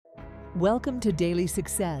Welcome to Daily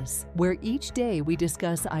Success, where each day we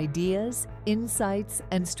discuss ideas, insights,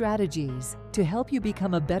 and strategies to help you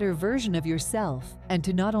become a better version of yourself and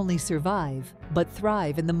to not only survive, but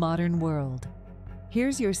thrive in the modern world.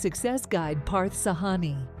 Here's your success guide, Parth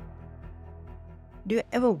Sahani. Do you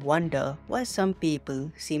ever wonder why some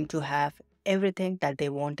people seem to have everything that they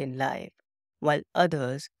want in life, while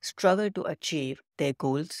others struggle to achieve their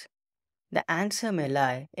goals? The answer may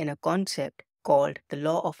lie in a concept called the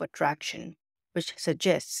law of attraction, which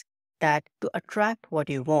suggests that to attract what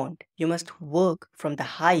you want, you must work from the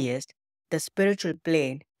highest, the spiritual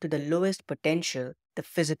plane, to the lowest potential, the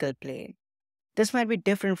physical plane. This might be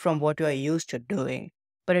different from what you are used to doing,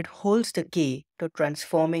 but it holds the key to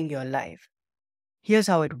transforming your life. Here's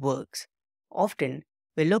how it works. Often,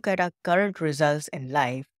 we look at our current results in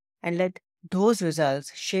life and let those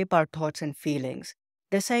results shape our thoughts and feelings.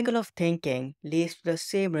 The cycle of thinking leads to the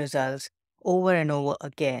same results over and over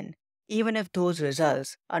again, even if those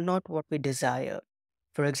results are not what we desire.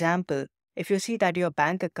 For example, if you see that your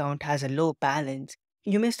bank account has a low balance,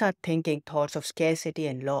 you may start thinking thoughts of scarcity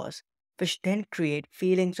and loss, which then create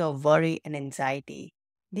feelings of worry and anxiety.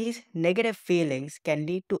 These negative feelings can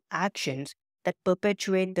lead to actions that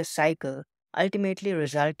perpetuate the cycle, ultimately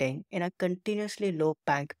resulting in a continuously low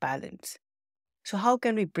bank balance. So, how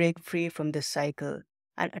can we break free from this cycle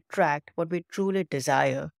and attract what we truly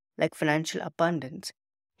desire, like financial abundance?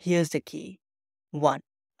 Here's the key: 1.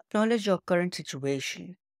 Acknowledge your current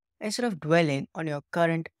situation. Instead of dwelling on your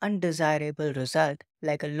current undesirable result,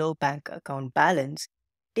 like a low bank account balance,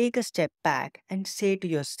 take a step back and say to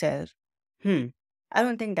yourself, hmm, I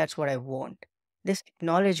don't think that's what I want. This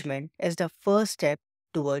acknowledgement is the first step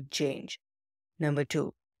toward change. Number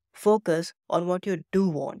 2, focus on what you do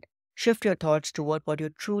want. Shift your thoughts toward what you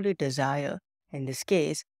truly desire. In this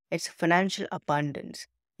case, it's financial abundance.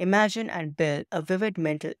 Imagine and build a vivid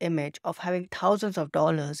mental image of having thousands of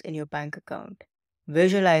dollars in your bank account.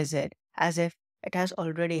 Visualize it as if it has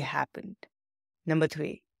already happened. Number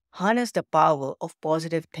 3, harness the power of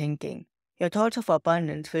positive thinking. Your thoughts of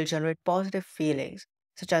abundance will generate positive feelings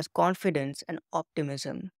such as confidence and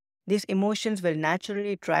optimism. These emotions will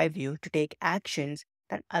naturally drive you to take actions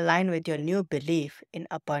that align with your new belief in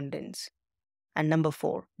abundance. And number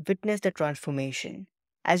 4, witness the transformation.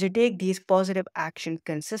 As you take these positive actions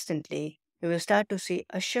consistently, you will start to see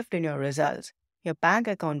a shift in your results. Your bank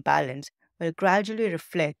account balance will gradually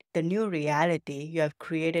reflect the new reality you have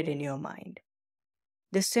created in your mind.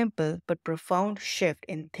 This simple but profound shift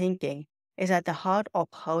in thinking is at the heart of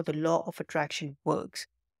how the law of attraction works.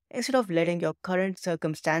 Instead of letting your current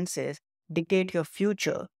circumstances dictate your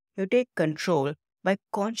future, you take control by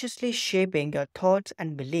consciously shaping your thoughts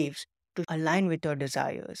and beliefs to align with your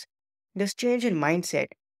desires. This change in mindset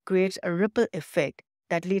creates a ripple effect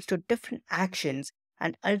that leads to different actions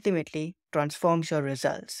and ultimately transforms your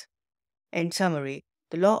results. In summary,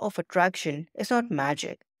 the law of attraction is not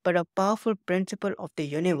magic, but a powerful principle of the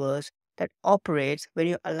universe that operates when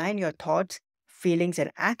you align your thoughts, feelings,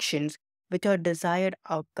 and actions with your desired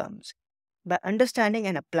outcomes. By understanding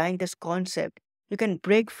and applying this concept, you can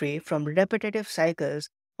break free from repetitive cycles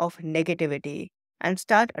of negativity and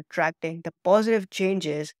start attracting the positive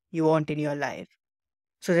changes you want in your life.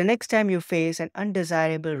 So, the next time you face an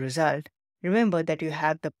undesirable result, remember that you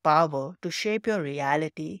have the power to shape your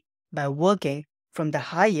reality by working from the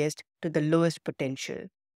highest to the lowest potential.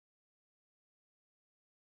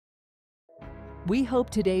 We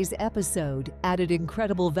hope today's episode added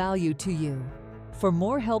incredible value to you. For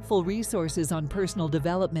more helpful resources on personal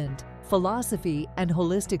development, philosophy, and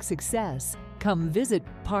holistic success, come visit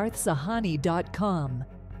parthsahani.com.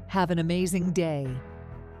 Have an amazing day.